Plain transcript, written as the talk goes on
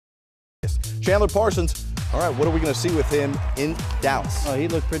Chandler Parsons, all right, what are we going to see with him in Dallas? Oh, he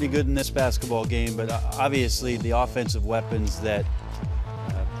looked pretty good in this basketball game, but obviously the offensive weapons that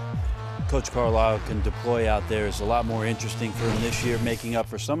Coach Carlisle can deploy out there is a lot more interesting for him this year, making up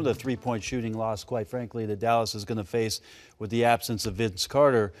for some of the three-point shooting loss, quite frankly, that Dallas is going to face with the absence of Vince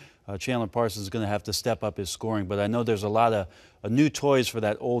Carter. Chandler Parsons is going to have to step up his scoring, but I know there's a lot of new toys for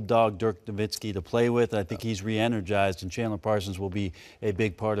that old dog Dirk Nowitzki to play with. I think he's re-energized, and Chandler Parsons will be a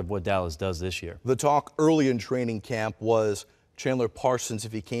big part of what Dallas does this year. The talk early in training camp was Chandler Parsons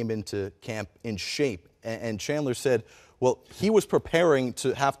if he came into camp in shape, and Chandler said, well, he was preparing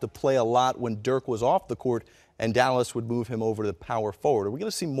to have to play a lot when Dirk was off the court and Dallas would move him over to the power forward. Are we going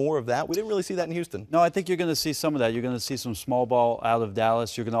to see more of that? We didn't really see that in Houston. No, I think you're going to see some of that. You're going to see some small ball out of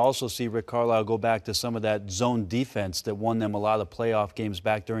Dallas. You're going to also see Rick Carlisle go back to some of that zone defense that won them a lot of playoff games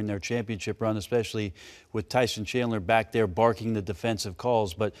back during their championship run, especially with Tyson Chandler back there barking the defensive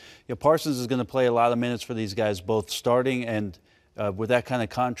calls. But Parsons is going to play a lot of minutes for these guys, both starting and with that kind of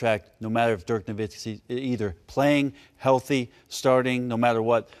contract, no matter if Dirk Nowitzki either playing, healthy, starting, no matter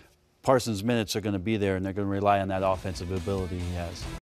what, Parsons' minutes are going to be there, and they're going to rely on that offensive ability he has.